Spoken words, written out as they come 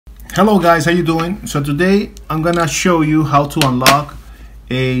Hello guys, how you doing? So today I'm gonna show you how to unlock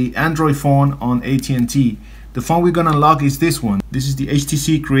a Android phone on AT&T. The phone we're gonna unlock is this one. This is the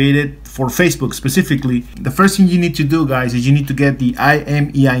HTC created for Facebook specifically. The first thing you need to do, guys, is you need to get the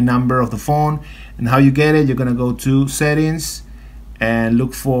IMEI number of the phone. And how you get it, you're gonna go to settings and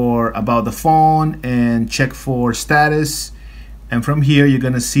look for about the phone and check for status. And from here you're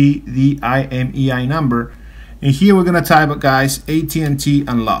gonna see the IMEI number. And here we're gonna type, guys, AT&T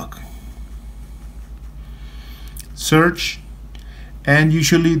Unlock. Search, and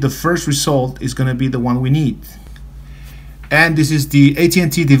usually the first result is gonna be the one we need. And this is the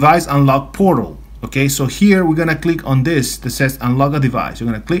AT&T Device Unlock Portal. Okay, so here we're gonna click on this that says Unlock a Device. You're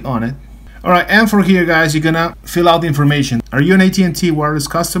gonna click on it. All right, and for here, guys, you're gonna fill out the information. Are you an AT&T wireless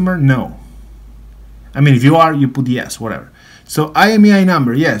customer? No. I mean, if you are, you put yes, whatever. So IMEI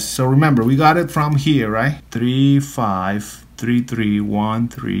number, yes. So remember, we got it from here, right?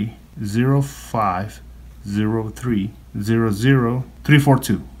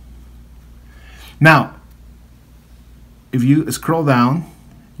 3533130503000342. Now, if you scroll down,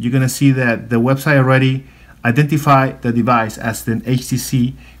 you're gonna see that the website already identified the device as the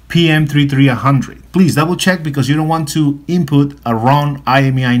HTC PM33100. Please double check because you don't want to input a wrong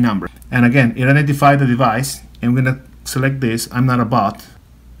IMEI number. And again, it identified the device, and we're gonna select this. I'm not a bot.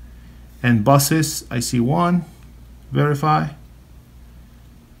 And buses, I see one. Verify.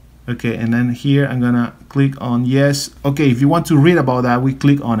 Okay, and then here I'm gonna click on yes. Okay, if you want to read about that, we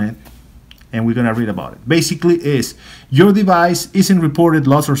click on it and we're gonna read about it. Basically is your device isn't reported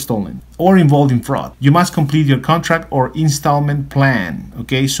lost or stolen or involved in fraud. You must complete your contract or installment plan.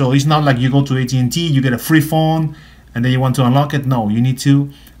 Okay, so it's not like you go to AT&T, you get a free phone and then you want to unlock it. No, you need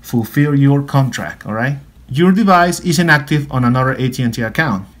to fulfill your contract. All right. Your device isn't active on another AT&T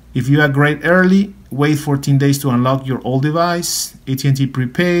account. If you upgrade early, wait 14 days to unlock your old device. AT&T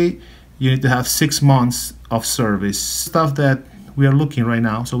prepaid, you need to have 6 months of service. Stuff that we are looking right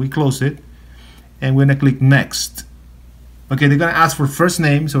now. So we close it and we're gonna click next. Okay, they're gonna ask for first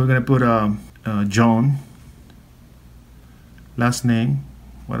name. So we're gonna put John. Last name,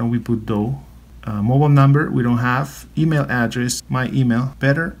 why don't we put Doe? Mobile number, we don't have. Email address, my email,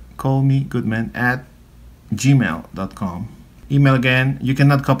 bettercallmegoodman@gmail.com. Email again, you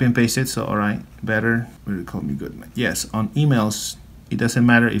cannot copy and paste it, so all right, bettercallmegoodman. Yes, on emails, it doesn't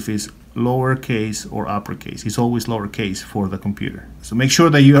matter if it's lowercase or uppercase. It's always lowercase for the computer. So make sure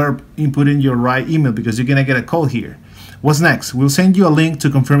that you are inputting your right email because you're gonna get a code here. What's next? We'll send you a link to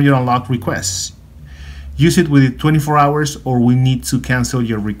confirm your unlock requests. Use it within 24 hours or we need to cancel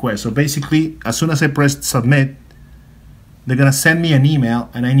your request. So basically, as soon as I press submit, they're gonna send me an email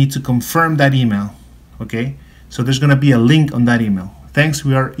and I need to confirm that email. Okay, so there's gonna be a link on that email. Thanks,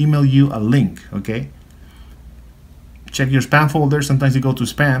 we are email you a link. Okay, check your spam folder. Sometimes you go to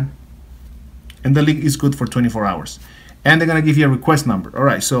spam, and the link is good for 24 hours. And they're gonna give you a request number. All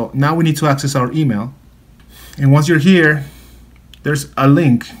right, so now we need to access our email. And once you're here, there's a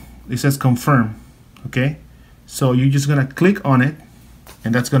link. It says confirm. Okay, so you're just gonna click on it,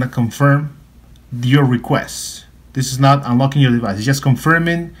 and that's gonna confirm your request. This is not unlocking your device. It's just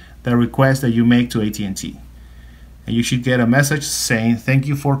confirming the request that you make to AT&T. And you should get a message saying, thank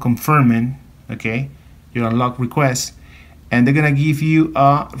you for confirming, okay, your unlock request. And they're gonna give you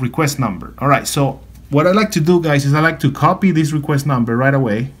a request number. All right, so what I like to do, guys, is I like to copy this request number right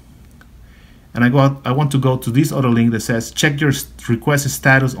away. And I want to go to this other link that says, check your request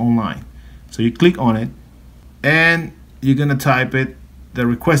status online. So you click on it and you're gonna type it, the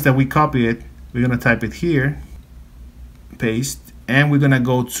request that we copied, we're gonna type it here, paste, and we're gonna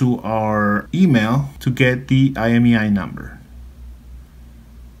go to our email to get the IMEI number.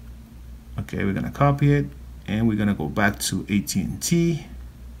 Okay, we're gonna copy it and we're gonna go back to AT&T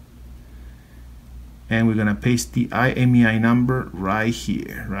and we're gonna paste the IMEI number right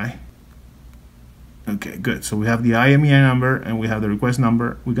here, right? Okay, good. So we have the IMEI number and we have the request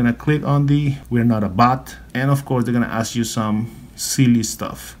number. We're gonna click on the we're not a bot, and of course they're gonna ask you some silly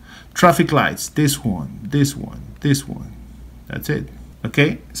stuff. Traffic lights, this one, this one, this one. That's it.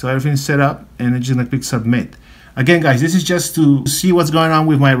 Okay, so everything's set up and I'm just gonna click submit. Again, guys, this is just to see what's going on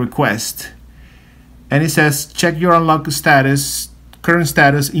with my request. And it says check your unlock status, current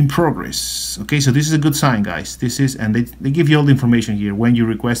status in progress. Okay, so this is a good sign, guys. This is, and they give you all the information here when you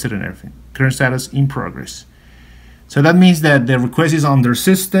requested and everything. Current status in progress. So that means that the request is on their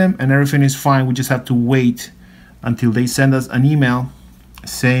system and everything is fine. We just have to wait until they send us an email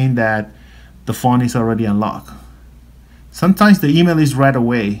saying that the phone is already unlocked. Sometimes the email is right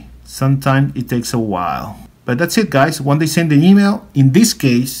away. Sometimes it takes a while. But that's it, guys. When they send the email, in this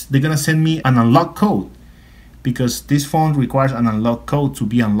case, they're gonna send me an unlock code. because this phone requires an unlock code to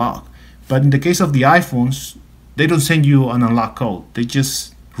be unlocked. But in the case of the iPhones, they don't send you an unlock code. They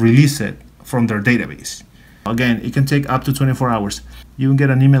just release it from their database. Again, it can take up to 24 hours. You can get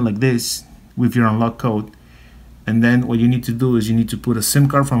an email like this with your unlock code. And then what you need to do is you need to put a SIM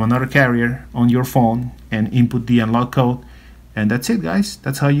card from another carrier on your phone and input the unlock code. And that's it, guys.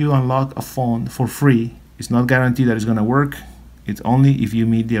 That's how you unlock a phone for free. It's not guaranteed that it's gonna work. It's only if you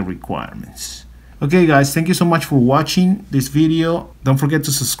meet the requirements. Okay, guys, thank you so much for watching this video. Don't forget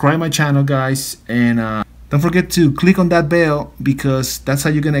to subscribe my channel, guys, and don't forget to click on that bell, because that's how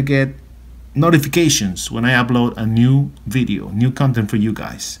you're gonna get notifications when I upload a new video, new content for you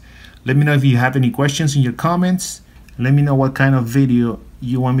guys. Let me know if you have any questions in your comments. Let me know what kind of video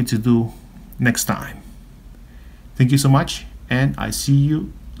you want me to do next time. Thank you so much, and I see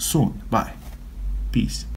you soon. Bye. Peace.